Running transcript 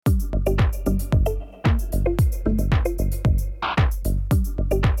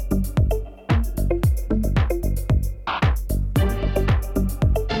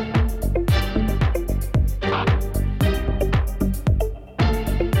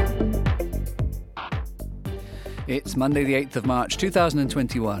It's Monday the 8th of March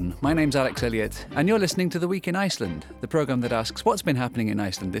 2021. My name's Alex Elliott and you're listening to The Week in Iceland, the programme that asks what's been happening in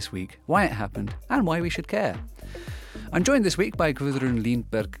Iceland this week, why it happened and why we should care. I'm joined this week by Guðrún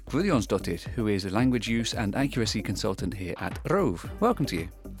Línberg Guðjónsdóttir, who is a language use and accuracy consultant here at Rove. Welcome to you.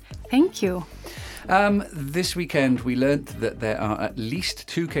 Thank you. This weekend we learnt that there are at least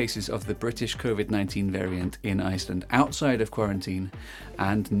 2 cases of the British COVID-19 variant in Iceland outside of quarantine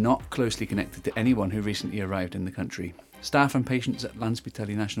and not closely connected to anyone who recently arrived in the country. Staff and patients at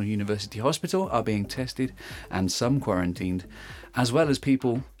Landspítali National University Hospital are being tested and some quarantined, as well as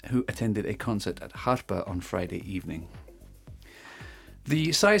people who attended a concert at Harpa on Friday evening.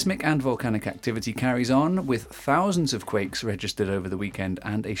 The seismic and volcanic activity carries on, with thousands of quakes registered over the weekend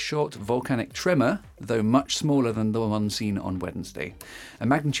and a short volcanic tremor, though much smaller than the one seen on Wednesday. A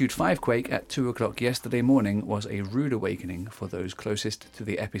magnitude 5 quake at 2 o'clock yesterday morning was a rude awakening for those closest to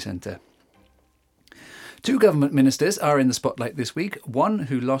the epicentre. 2 government ministers are in the spotlight this week, one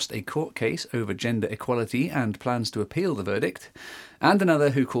who lost a court case over gender equality and plans to appeal the verdict, and another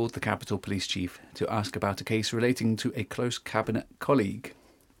who called the capital police chief to ask about a case relating to a close cabinet colleague.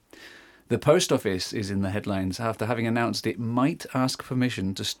 The post office is in the headlines after having announced it might ask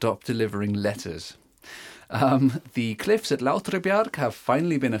permission to stop delivering letters. The cliffs at Látrabjarg have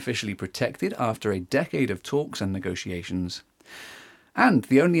finally been officially protected after a decade of talks and negotiations. And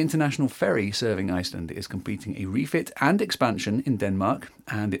the only international ferry serving Iceland is completing a refit and expansion in Denmark,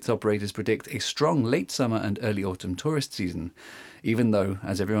 and its operators predict a strong late summer and early autumn tourist season, even though,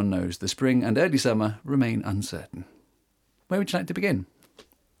 as everyone knows, the spring and early summer remain uncertain. Where would you like to begin?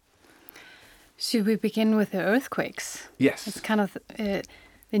 Should we begin with the earthquakes? Yes. It's kind of the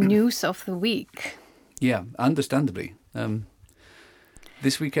news of the week. Yeah, understandably.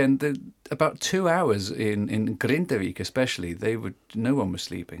 This weekend, about 2 hours in Grindavík especially, no one was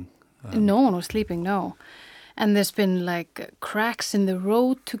sleeping. No one was sleeping, no. And there's been like cracks in the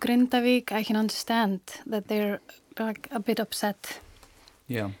road to Grindavík. I can understand that they're like a bit upset.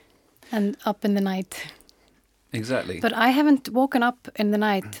 Yeah. And up in the night. Exactly. But I haven't woken up in the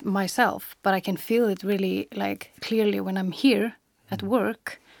night myself, but I can feel it really like clearly when I'm here at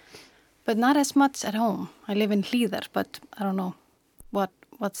work, but not as much at home. I live in Hlíðar, but I don't know.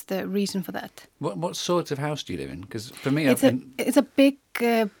 What's the reason for that? What sort of house do you live in? Because for me, it's a big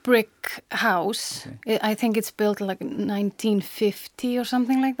brick house. Okay. I think it's built like 1950 or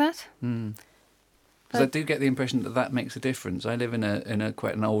something like that. Because I do get the impression that makes a difference. I live in a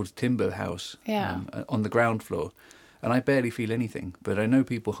quite an old timber house. Yeah. On the ground floor, and I barely feel anything. But I know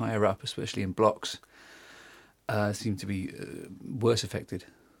people higher up, especially in blocks, seem to be worse affected.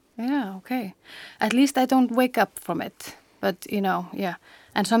 Yeah. Okay. At least I don't wake up from it. But, yeah.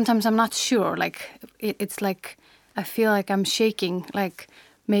 And sometimes I'm not sure, like, it's like, I feel like I'm shaking, like,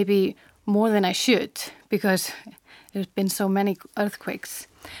 maybe more than I should, because there's been so many earthquakes,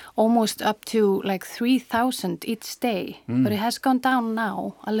 almost up to, like, 3,000 each day. But it has gone down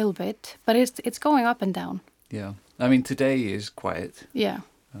now a little bit, but it's going up and down. Yeah. I mean, today is quiet. Yeah.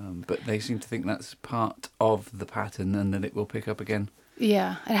 But they seem to think that's part of the pattern and that it will pick up again.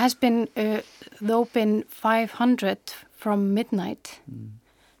 Yeah. It has been, though, been 500 from midnight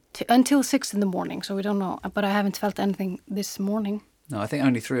until 6 in the morning, so we don't know. But I haven't felt anything this morning. No, I think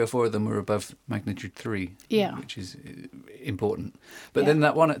only 3 or 4 of them were above magnitude 3, which is important. But then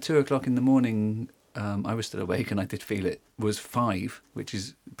that one at 2 o'clock in the morning, I was still awake and I did feel it, was 5, which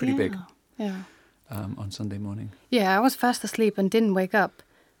is pretty big on Sunday morning. Yeah, I was fast asleep and didn't wake up.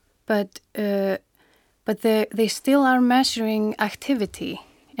 But they still are measuring activity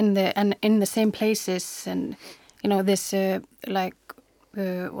in the same places and... this,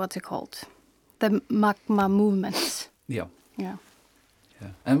 what's it called? The magma movements. Yeah. Yeah.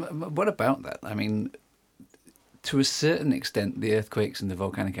 Yeah. And what about that? I mean, to a certain extent, the earthquakes and the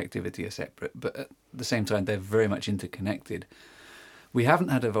volcanic activity are separate, but at the same time, they're very much interconnected. We haven't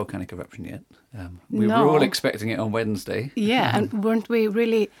had a volcanic eruption yet. We were all expecting it on Wednesday. Yeah, and weren't we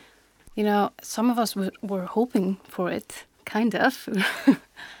really, some of us were hoping for it, kind of.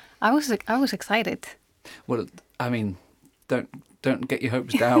 I was excited. Well, I mean, don't get your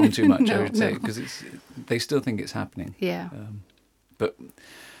hopes down too much, I would say, because they still think it's happening. Yeah. But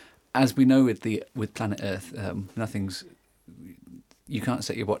as we know with planet Earth, you can't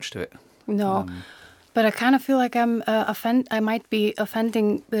set your watch to it. No, but I kind of feel like I might be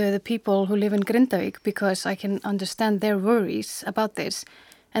offending the people who live in Grindavík because I can understand their worries about this.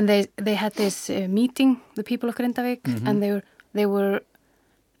 And they had this meeting, the people of Grindavík, and they were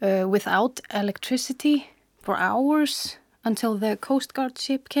without electricity for hours until the Coast Guard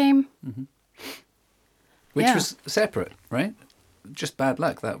ship came. Which was separate, right? Just bad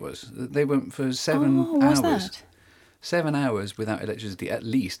luck, that was. They went for 7 hours. Was that? 7 hours without electricity, at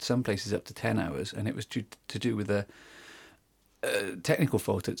least, some places up to 10 hours, and it was to do with a technical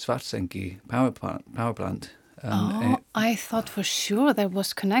fault at Svartsengi power plant. I thought for sure that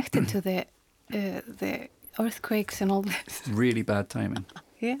was connected to the earthquakes and all this. Really bad timing.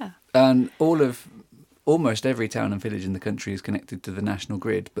 Yeah. And almost every town and village in the country is connected to the national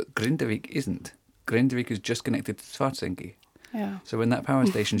grid, but Grindavik isn't. Grindavik is just connected to Svartsengi. Yeah. So when that power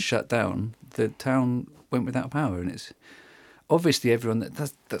station shut down, the town went without power, and it's obviously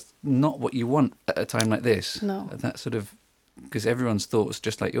that's not what you want at a time like this. No. That sort of, because everyone's thoughts,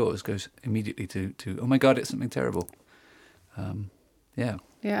 just like yours, goes immediately to oh my God, it's something terrible. Yeah.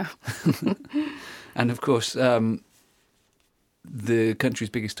 Yeah. And of course, the country's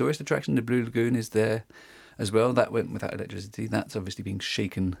biggest tourist attraction, the Blue Lagoon, is there as well. That went without electricity. That's obviously being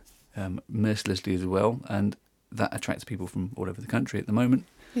shaken mercilessly as well, and that attracts people from all over the country at the moment.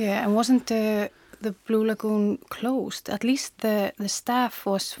 Yeah, and wasn't the Blue Lagoon closed? At least the staff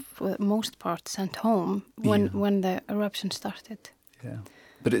was, for the most part, sent home when the eruption started. Yeah,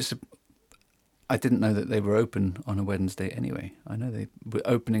 but I didn't know that they were open on a Wednesday anyway. I know they were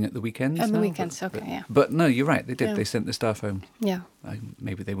opening at the weekends. At the weekends, okay, yeah. But no, you're right, they did. Yeah. They sent the staff home. Yeah.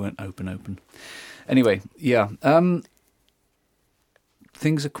 Maybe they weren't open. Anyway, yeah.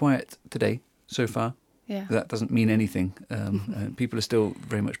 Things are quiet today so far. Yeah. That doesn't mean anything. People are still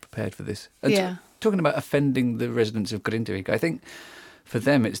very much prepared for this. And Yeah. Talking about offending the residents of Grindavik, I think for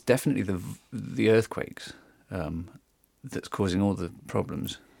them it's definitely the earthquakes that's causing all the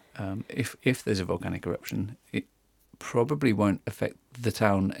problems. If there's a volcanic eruption, it probably won't affect the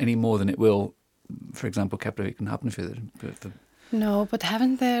town any more than it will, for example, Keflavik and Hafnarfjörður. No, but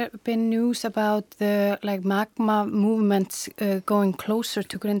haven't there been news about the magma movements going closer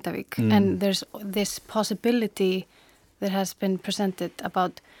to Grindavik? And there's this possibility that has been presented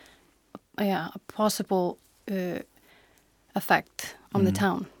about a possible effect on the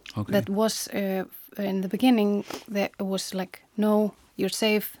town. Okay. That was in the beginning. That it was like, no, you're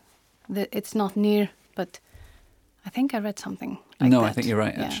safe. It's not near. But I think I read something like that. I think you're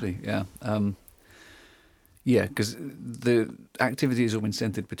right. Actually, yeah. Yeah, because the activity has all been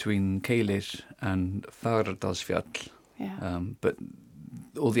centred between Keilir and Fagradalsfjall. Yeah. But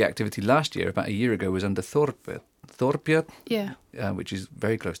all the activity last year, about a year ago, was under Thorbjörn, yeah. Which is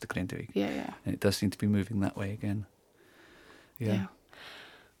very close to Grindavik. Yeah. And it does seem to be moving that way again. Yeah.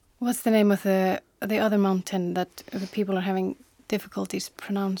 What's the name of the other mountain that the people are having difficulties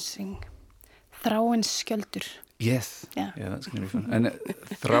pronouncing? Þráinskjöldur. Yes. Yeah, that's going to be fun. And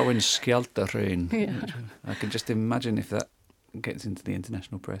Þráinskjaldarhraun. Yeah. I can just imagine if that gets into the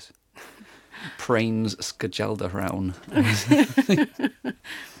international press. Prains Skjaldarhraun.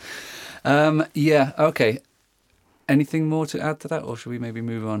 Yeah, okay. Anything more to add to that, or should we maybe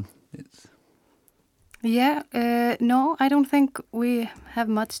move on? No, I don't think we have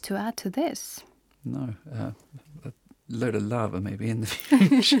much to add to this. No, a load of lava maybe in the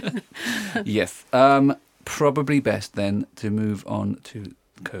future. Yes. Probably best then to move on to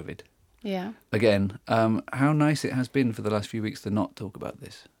COVID. Yeah. Again, how nice it has been for the last few weeks to not talk about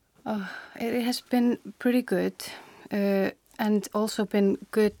this. It has been pretty good, and also been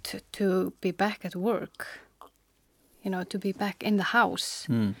good to be back at work. To be back in the house.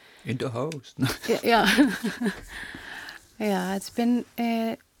 In the house. Yeah. Yeah, it's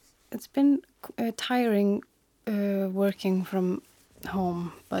been tiring working from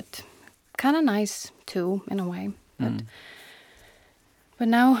home, but kind of nice too in a way. But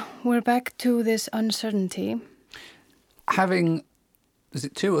now we're back to this uncertainty. Was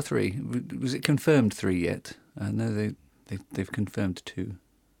it 2 or 3? Was it confirmed 3 yet? No, they've confirmed 2.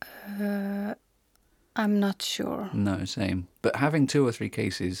 I'm not sure. No, same. But having 2 or 3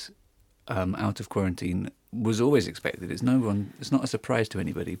 cases out of quarantine was always expected. It's not a surprise to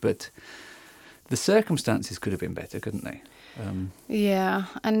anybody. But the circumstances could have been better, couldn't they? Yeah,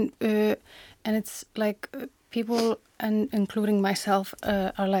 and it's like people, and including myself,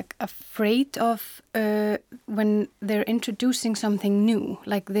 are like afraid of when they're introducing something new.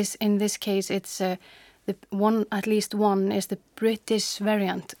 Like this, in this case, it's at least one is the British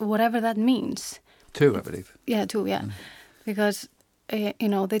variant, whatever that means. 2, I believe. Yeah, 2, yeah. Because,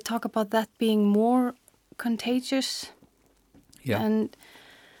 they talk about that being more contagious. Yeah. And,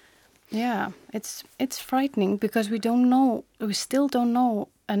 yeah, it's frightening because we still don't know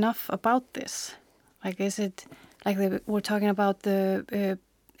enough about this. Like, is it, like we're talking about the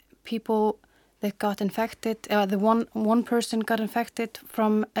people that got infected, the one person got infected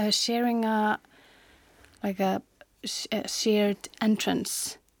from sharing a shared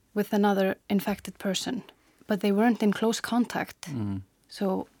entrance with another infected person, but they weren't in close contact.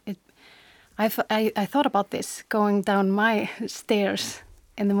 So I thought about this going down my stairs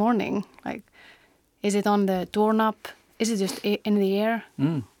in the morning. Like, is it on the doorknob? Is it just in the air?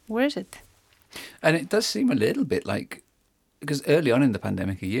 Where is it? And it does seem a little bit like, because early on in the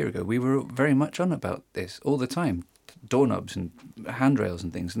pandemic a year ago, we were very much on about this all the time, doorknobs and handrails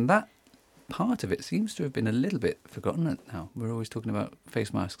and things. And that part of it seems to have been a little bit forgotten now. We're always talking about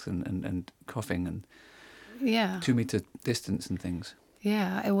face masks and coughing and 2 meter distance and things.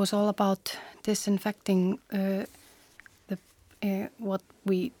 Yeah, it was all about disinfecting what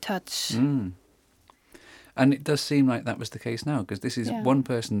we touch. And it does seem like that was the case now, because this is one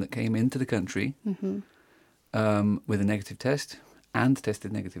person that came into the country with a negative test and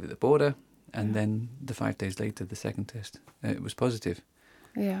tested negative at the border, and then 5 days later, the second test, it was positive.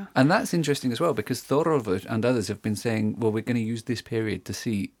 Yeah. And that's interesting as well, because Þórólfur and others have been saying, well, we're going to use this period to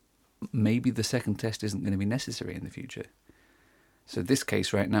see maybe the second test isn't going to be necessary in the future. So this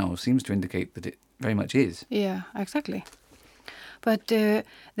case right now seems to indicate that it very much is. Yeah, exactly. But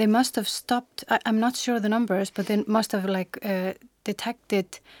they must have stopped, I'm not sure the numbers, but they must have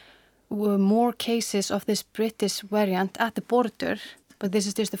detected more cases of this British variant at the border. But this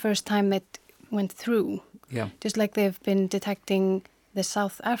is just the first time that went through. Yeah. Just like they've been detecting the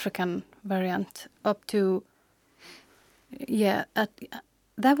South African variant up to,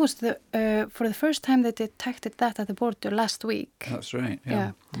 that was for the first time they detected that at the border last week. That's right,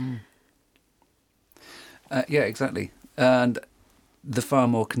 yeah. Yeah, exactly. And the far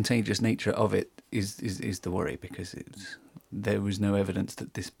more contagious nature of it is the worry, because there was no evidence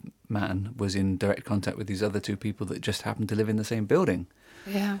that this man was in direct contact with these other two people that just happened to live in the same building.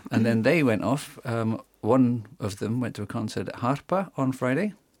 Yeah. And then they went off. One of them went to a concert at Harpa on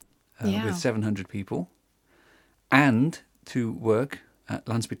Friday with 700 people, and to work at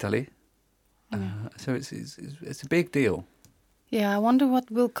Landspítali. So it's a big deal. Yeah, I wonder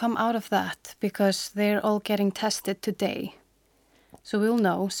what will come out of that, because they're all getting tested today. So we'll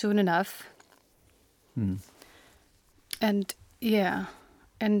know soon enough. And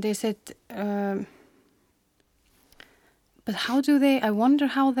and is it, but how do they, I wonder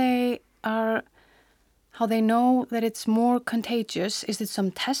how they know that it's more contagious. Is it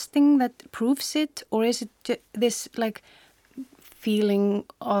some testing that proves it, or is it this feeling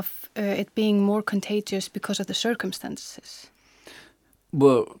of it being more contagious because of the circumstances?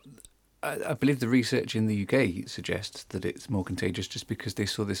 Well, I believe the research in the UK suggests that it's more contagious just because they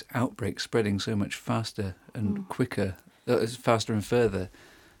saw this outbreak spreading so much faster and quicker, faster and further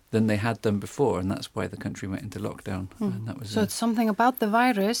than they had done before, and that's why the country went into lockdown. And that was so it's something about the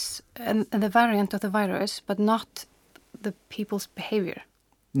virus and the variant of the virus, but not the people's behavior.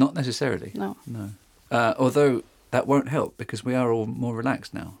 Not necessarily. No. Although that won't help, because we are all more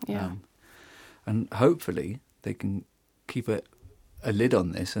relaxed now. Yeah. And hopefully they can keep a lid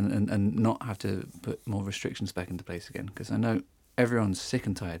on this and not have to put more restrictions back into place again, because I know everyone's sick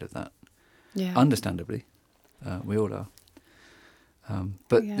and tired of that. Yeah. Understandably. We all are.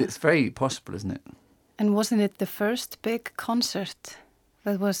 But it's very possible, isn't it? And wasn't it the first big concert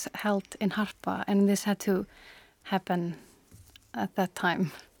that was held in Harpa, and this had to happen at that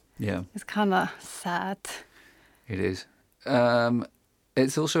time? Yeah. It's kind of sad. It is.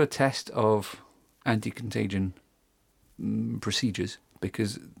 It's also a test of anti-contagion procedures,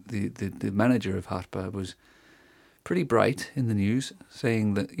 because the manager of Harpa was pretty bright in the news,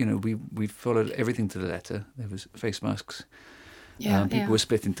 saying that, we followed everything to the letter. There was face masks. People were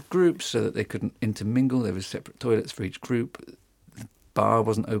split into groups so that they couldn't intermingle. There was separate toilets for each group. The bar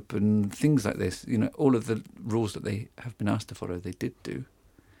wasn't open. Things like this. All of the rules that they have been asked to follow, they did do.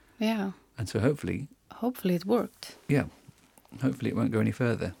 Yeah. And so hopefully it worked. Yeah. Hopefully it won't go any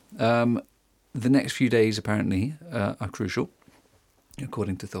further. The next few days apparently are crucial,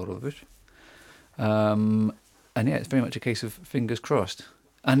 according to Þórólfur. And it's very much a case of fingers crossed.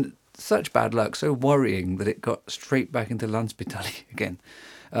 And such bad luck, so worrying that it got straight back into Landspítali again.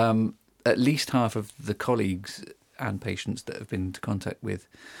 At least half of the colleagues and patients that have been into contact with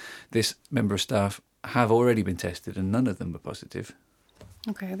this member of staff have already been tested, and none of them were positive.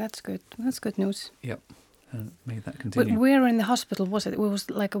 Okay, that's good. That's good news. Yep. May that continue. But where in the hospital was it? It was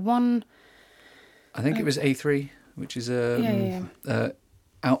like a one... I think it was A3, which is a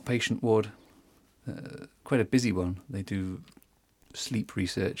outpatient ward. Quite a busy one. They do sleep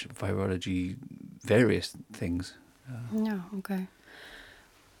research, virology, various things. Okay.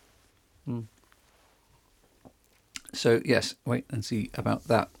 So, yes, wait and see about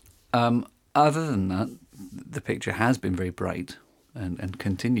that. Other than that, the picture has been very bright and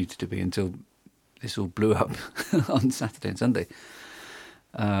continued to be until this all blew up on Saturday and Sunday.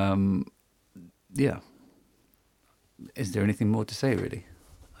 Is there anything more to say, really?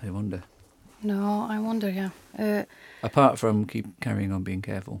 I wonder. No, I wonder, yeah. Apart from keep carrying on being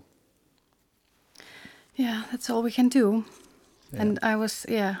careful. Yeah, that's all we can do. Yeah. And I was,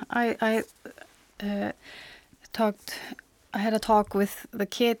 I had a talk with the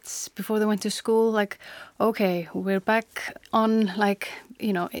kids before they went to school, like, okay, we're back on, like,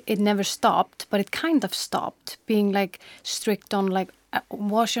 it never stopped, but it kind of stopped being, like, strict on, like,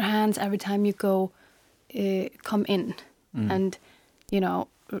 wash your hands every time you come in. And,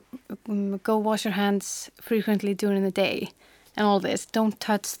 go wash your hands frequently during the day and all this. Don't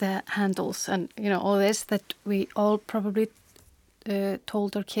touch the handles and, all this that we all probably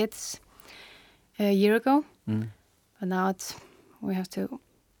told our kids a year ago. But now we have to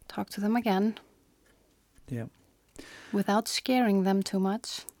talk to them again. Yeah. Without scaring them too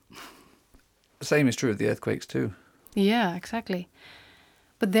much. The same is true of the earthquakes too. Yeah, exactly.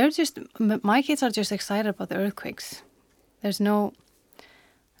 But my kids are just excited about the earthquakes. They're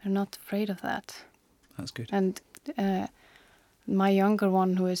not afraid of that. That's good. And my younger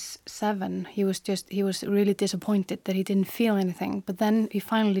one, who is 7, he was really disappointed that he didn't feel anything. But then he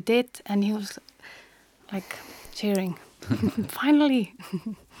finally did, and he was like cheering. Finally.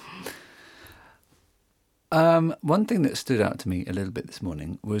 One thing that stood out to me a little bit this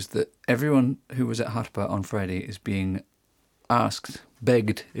morning was that everyone who was at Harpa on Friday is being asked,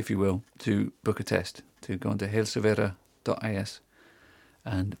 begged, if you will, to book a test, to go onto heilsuvera.is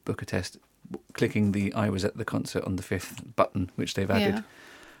and book a test, clicking the I was at the concert on the 5th button, which they've added.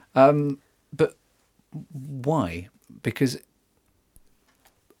 Yeah. But why? Because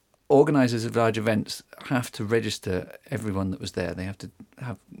organisers of large events have to register everyone that was there. They have to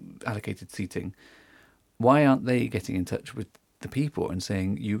have allocated seating. Why aren't they getting in touch with the people and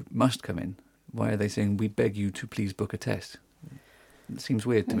saying, you must come in? Why are they saying, we beg you to please book a test? It seems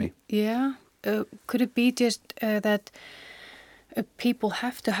weird to me. Yeah. Could it be just that people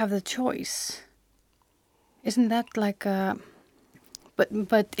have to have the choice? Isn't that like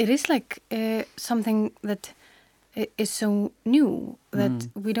but it is like something that is so new that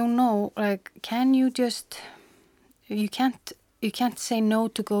we don't know, like, you can't say no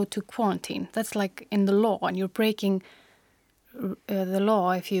to go to quarantine. That's like in the law, and you're breaking the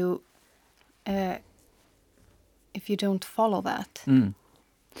law if you don't follow that.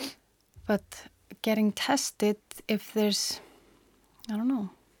 But getting tested, if there's, I don't know.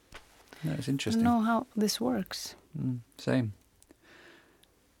 No, it's interesting. I don't know how this works. Same.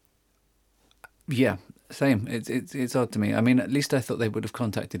 Yeah, same. It's odd to me. I mean, at least I thought they would have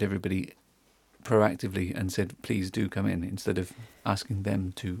contacted everybody proactively and said, please do come in, instead of asking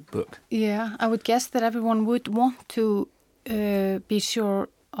them to book. Yeah, I would guess that everyone would want to be sure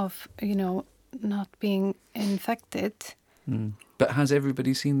of, not being infected. But has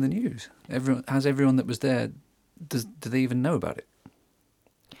everybody seen the news? Everyone that was there, do they even know about it?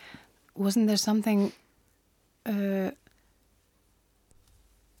 Wasn't there something...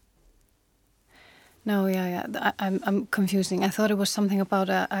 No, yeah. I'm confusing. I thought it was something about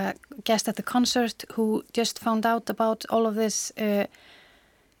a guest at the concert who just found out about all of this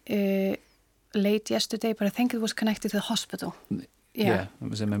late yesterday, but I think it was connected to the hospital. Yeah, it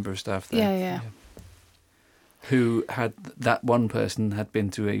was a member of staff there. Yeah. Who that one person had been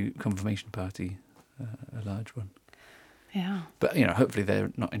to a confirmation party, a large one. Yeah. But, hopefully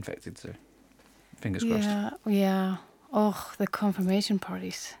they're not infected, so fingers crossed. Yeah. Oh, the confirmation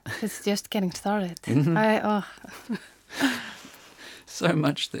parties. It's just getting started. So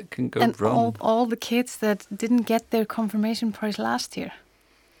much that can go and wrong. And all the kids that didn't get their confirmation parties last year.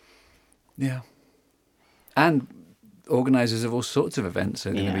 Yeah. And organisers of all sorts of events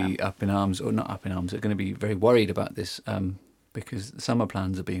are going to be up in arms, or not up in arms, are going to be very worried about this because summer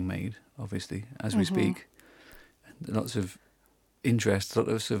plans are being made, obviously, as we speak. And lots of interest,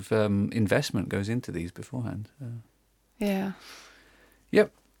 lots of investment goes into these beforehand. Yeah.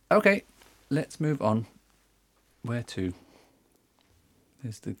 Yep. Okay. Let's move on. Where to?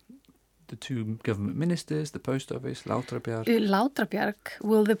 There's the two government ministers, the post office, Látrabjarg. Látrabjarg.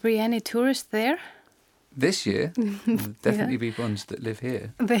 Will there be any tourists there? This year, there'll definitely be ones that live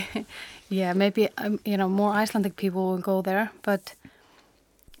here. Maybe more Icelandic people will go there, but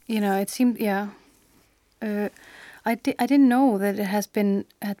it seemed I didn't know that it had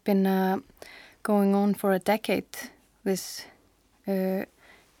been going on for a decade. This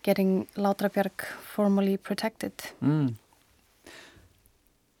getting Látrabjarg formally protected. And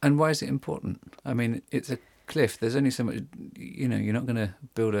why is it important? I mean, it's a cliff. There's only so much. You're not going to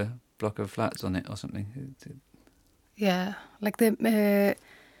build a block of flats on it or something. Yeah, like the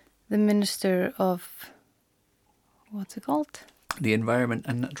minister of, what's it called? The Environment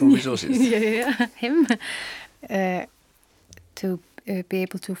and Natural Resources. yeah, him. To be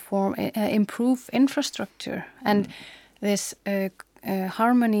able to improve infrastructure and this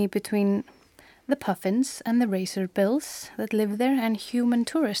harmony between the puffins and the razorbills that live there and human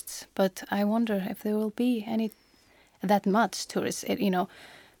tourists. But I wonder if there will be that much tourists.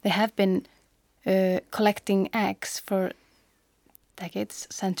 They have been collecting eggs for decades,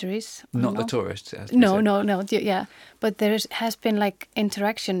 centuries. Not the tourists. No. Yeah, but has been like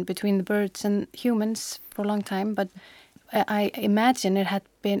interaction between the birds and humans for a long time. But I imagine it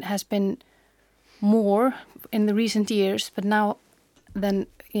has been more in the recent years. But now, then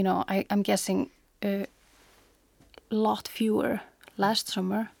I'm guessing a lot fewer last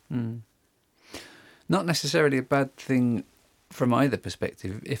summer. Not necessarily a bad thing from either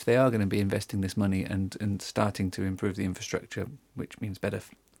perspective, if they are going to be investing this money and starting to improve the infrastructure, which means better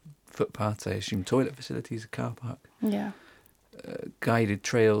footpaths, I assume toilet facilities, a car park, guided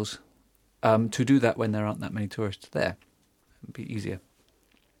trails, to do that when there aren't that many tourists there. It'd be easier.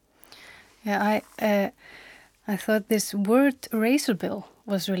 Yeah, I thought this word razorbill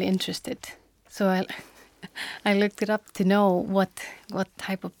was really interesting. So I looked it up to know what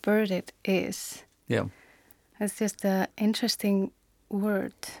type of bird it is. Yeah. It's just an interesting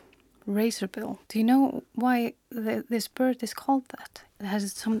word, razorbill. Do you know why this bird is called that? It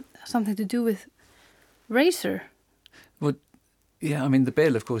has something to do with razor. Well, yeah, I mean, the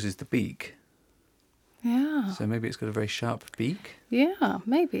bill, of course, is the beak. Yeah. So maybe it's got a very sharp beak? Yeah,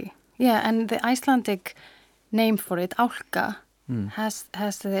 maybe. Yeah, and the Icelandic name for it, álka, has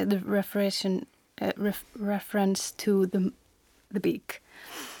the reference to the beak.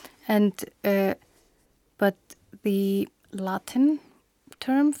 And but the Latin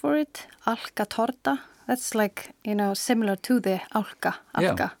term for it, álka torta, that's like, similar to the álka.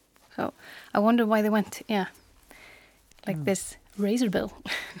 Yeah. So I wonder why they went, this razorbill.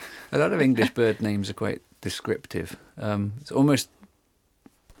 A lot of English bird names are quite descriptive. It's almost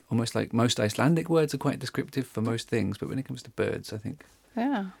like most Icelandic words are quite descriptive for most things, but when it comes to birds, I think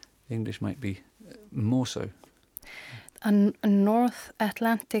English might be more so. A North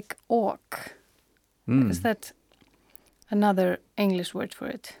Atlantic auk. Is that another English word for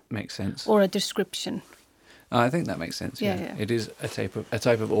it? Makes sense. Or a description? I think that makes sense, yeah. Yeah. It is a type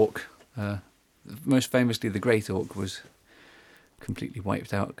of auk. Most famously, the great auk was completely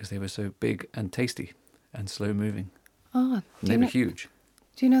wiped out because they were so big and tasty and slow moving. Oh, they were huge.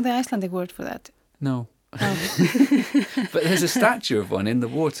 Do you know the Icelandic word for that? No. But there's a statue of one in the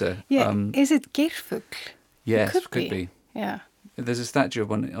water. Yeah. Is it geirfugl? Yes, could be. Yeah. There's a statue of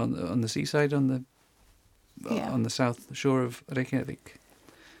one on the seaside on the south shore of Reykjavik.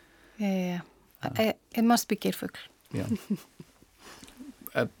 Yeah. It must be geirfugl. Yeah.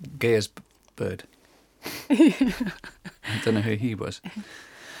 Geir's bird. I don't know who he was.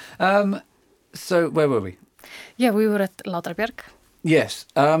 So where were we? Yeah, we were at Látrabjarg. Yes.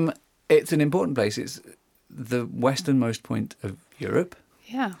 It's an important place. It's the westernmost point of Europe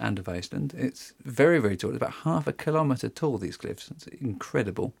and of Iceland. It's very, very tall. It's about 0.5 kilometre tall, these cliffs. It's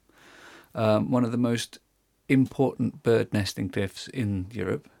incredible. One of the most important bird nesting cliffs in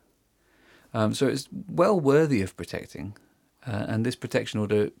Europe. So it's well worthy of protecting. And this protection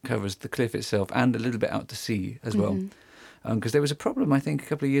order covers the cliff itself and a little bit out to sea as well. Because there was a problem, I think, a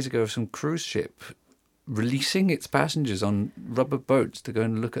couple of years ago of some cruise ship releasing its passengers on rubber boats to go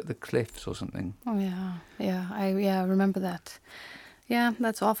and look at the cliffs or something. Oh, yeah. I remember that. Yeah,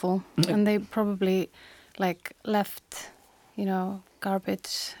 that's awful. And they probably, left,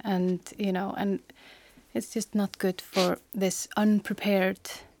 garbage and, and it's just not good for this unprepared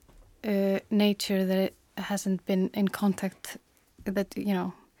nature that it hasn't been in contact, that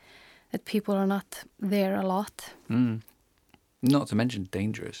that people are not there a lot. Not to mention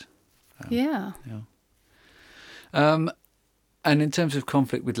dangerous. Yeah. And in terms of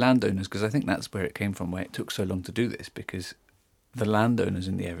conflict with landowners, because I think that's where it came from, why it took so long to do this, because the landowners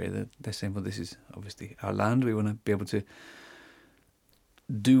in the area, they're saying, well, this is obviously our land. We want to be able to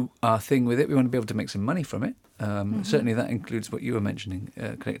do our thing with it. We want to be able to make some money from it. Certainly that includes what you were mentioning,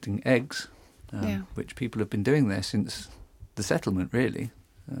 collecting eggs, which people have been doing there since the settlement, really,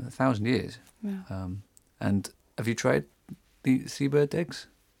 1,000 years. Yeah. And have you tried the seabird eggs?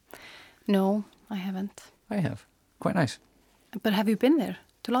 No, I haven't. I have. Quite nice. But have you been there,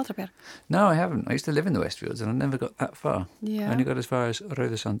 to Látrabjarg? No, I haven't. I used to live in the Westfields and I never got that far. Yeah. I only got as far as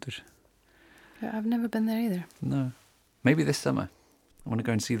Rauðasandur. Yeah, I've never been there either. No. Maybe this summer. I want to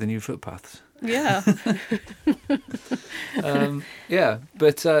go and see the new footpaths. Yeah.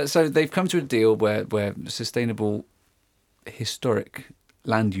 But so they've come to a deal where sustainable historic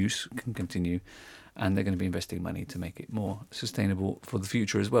land use can continue and they're going to be investing money to make it more sustainable for the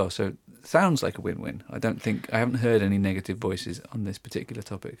future as well. So it sounds like a win-win. I haven't heard any negative voices on this particular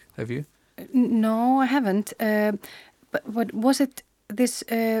topic. Have you? No, I haven't. But was it this,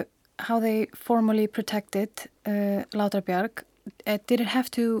 how they formally protected Látrabjarg? Did it have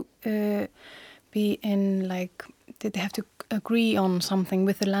to be in like, did they have to agree on something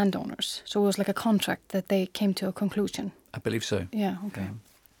with the landowners? So it was like a contract that they came to a conclusion? I believe so. Yeah, okay.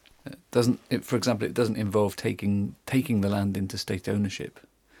 For example, it doesn't involve taking the land into state ownership,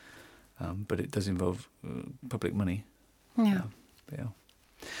 but it does involve public money. Yeah. Yeah.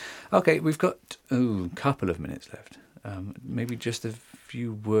 Okay, we've got a couple of minutes left. Maybe just a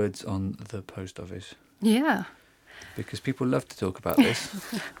few words on the post office. Yeah. Because people love to talk about this.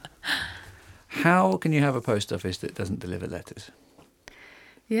 How can you have a post office that doesn't deliver letters?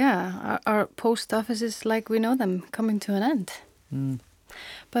 Yeah, our post offices, like we know them, coming to an end. Mm.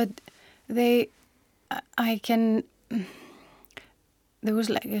 But there was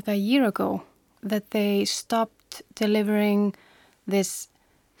like a year ago that they stopped delivering this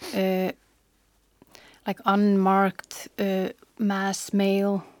like unmarked mass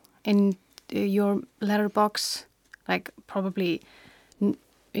mail in your letterbox, like probably,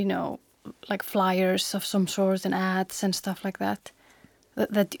 like flyers of some sort and ads and stuff like that.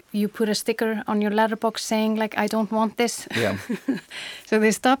 That you put a sticker on your letterbox saying like, I don't want this. Yeah. So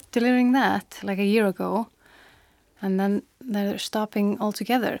they stopped delivering that like a year ago, and then they're stopping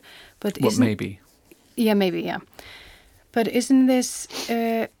altogether. But maybe? Yeah, maybe, yeah. But isn't this,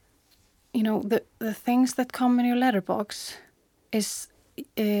 the things that come in your letterbox is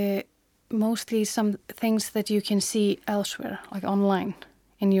mostly some things that you can see elsewhere, like online,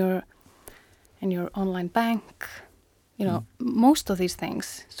 in your online bank, most of these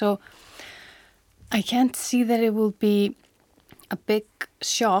things. So I can't see that it will be a big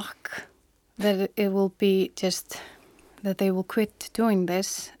shock that it will be just that they will quit doing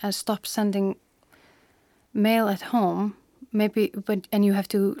this and stop sending mail at home. Maybe, and you have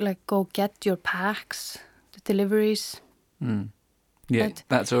to like go get your packs, the deliveries. Mm. Yeah,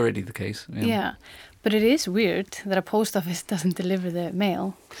 that's already the case. Yeah, but it is weird that a post office doesn't deliver the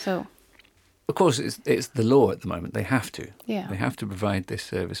mail. So, of course, it's the law at the moment. They have to. Yeah. They have to provide this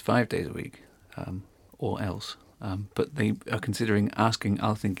service 5 days a week, or else. But they are considering asking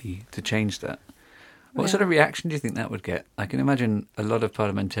Alþingi to change that. What sort of reaction do you think that would get? I can imagine a lot of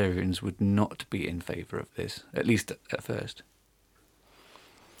parliamentarians would not be in favour of this, at least at first.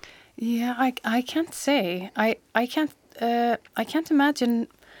 Yeah, I can't say. I can't imagine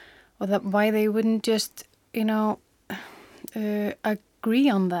why they wouldn't just agree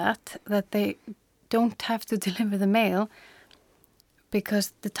on that they don't have to deliver the mail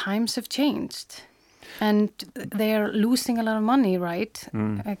because the times have changed and they are losing a lot of money, right?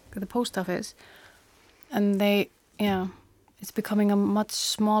 At the post office. And it's becoming a much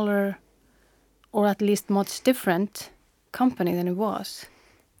smaller, or at least much different company than it was.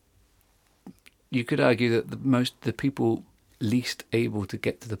 You could argue that the people least able to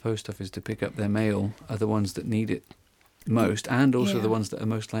get to the post office to pick up their mail are the ones that need it most, and also the ones that are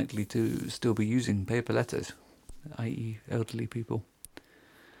most likely to still be using paper letters, i.e. elderly people.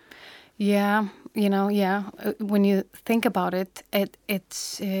 Yeah, when you think about it,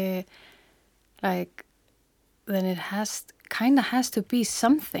 it's like, then it has to be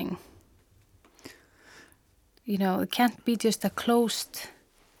something. It can't be just a closed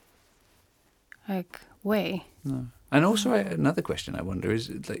way. No. And also another question I wonder is,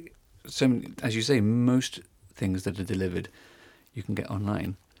 like, as you say, most things that are delivered you can get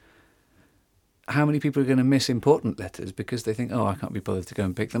online. How many people are going to miss important letters because they think, I can't be bothered to go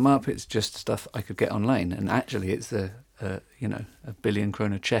and pick them up, it's just stuff I could get online, and actually it's a 1 billion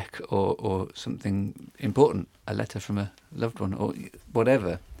kroner check or something important, a letter from a loved one or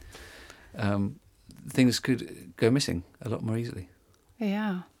whatever. Things could go missing a lot more easily.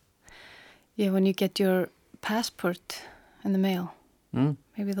 Yeah, when you get your passport in the mail,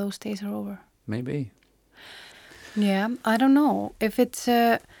 maybe those days are over. Maybe. Yeah, I don't know if it's.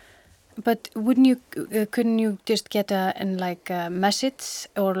 But couldn't you just get a message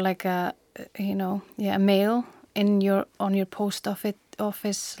or like a mail on your post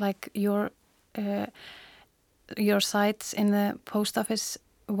office, like your sites in the post office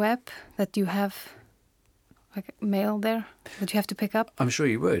web, that you have like mail there that you have to pick up? I'm sure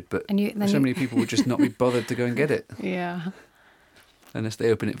you would, but many people would just not be bothered to go and get it. Yeah. Unless they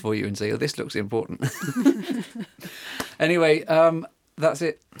open it for you and say, this looks important. Anyway, that's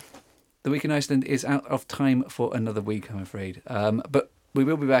it. The Week in Iceland is out of time for another week, I'm afraid. But We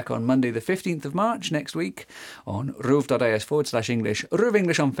will be back on Monday the 15th of March next week on ruv.is/English, Ruv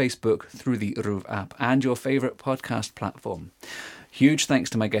English on Facebook, through the Ruv app and your favourite podcast platform. Huge thanks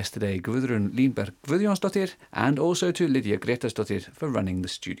to my guest today, Guðrún Línberg Guðjónsdóttir, and also to Lydía Grétarsdóttir for running the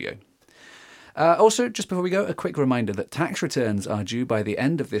studio. Also, just before we go, a quick reminder that tax returns are due by the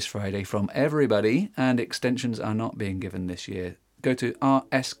end of this Friday from everybody, and extensions are not being given this year. Go to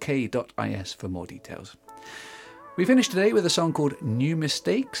rsk.is for more details. We finish today with a song called New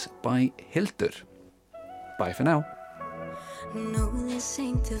Mistakes by Hildur. Bye for now. No, this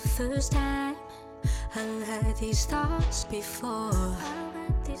ain't the first time I've had these thoughts before.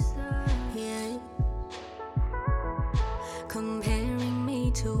 Yeah. Comparing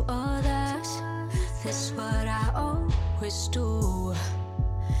me to others, that's what I always do.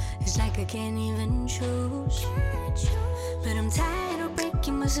 It's like I can't even choose, but I'm tired of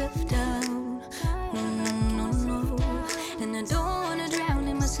breaking myself down. No, and I don't wanna drown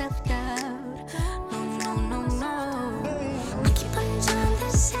in myself down. No. I keep on doing the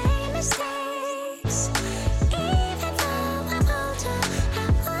same mistakes, even though I'm older. I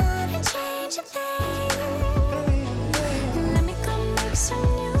wouldn't change a thing. Let me go make some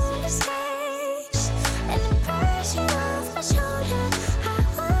new mistakes, and the pressure off my shoulder. I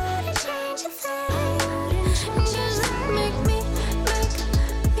wouldn't change a thing. Just make me,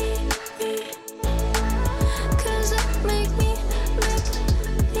 cause that make me.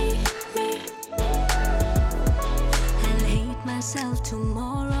 I'll hate myself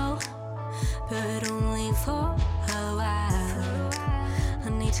tomorrow, but only for a while. I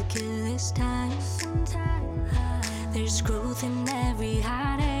need to kill this time. There's growth in every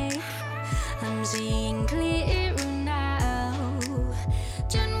heartache. I'm seeing clear now.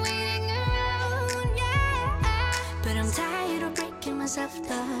 Done waiting around, yeah. But I'm tired of breaking myself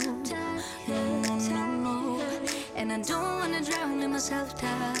down. No. And I don't wanna drown in myself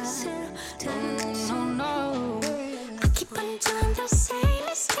down. No. I keep on doing the same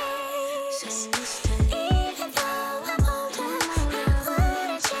mistakes, even though I'm older. I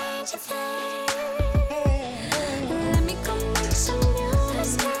wouldn't change a thing. Let me go make some new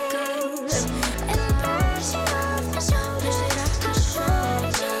mistakes, and the pressure off my shoulders. I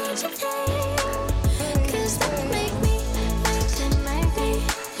wouldn't change a thing, cause that make me.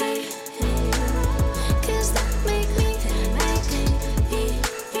 Cause that make me.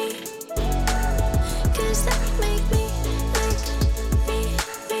 Cause that make me.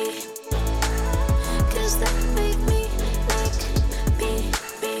 Cause that make me.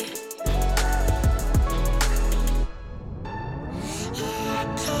 Yeah, I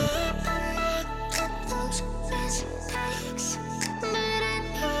can't.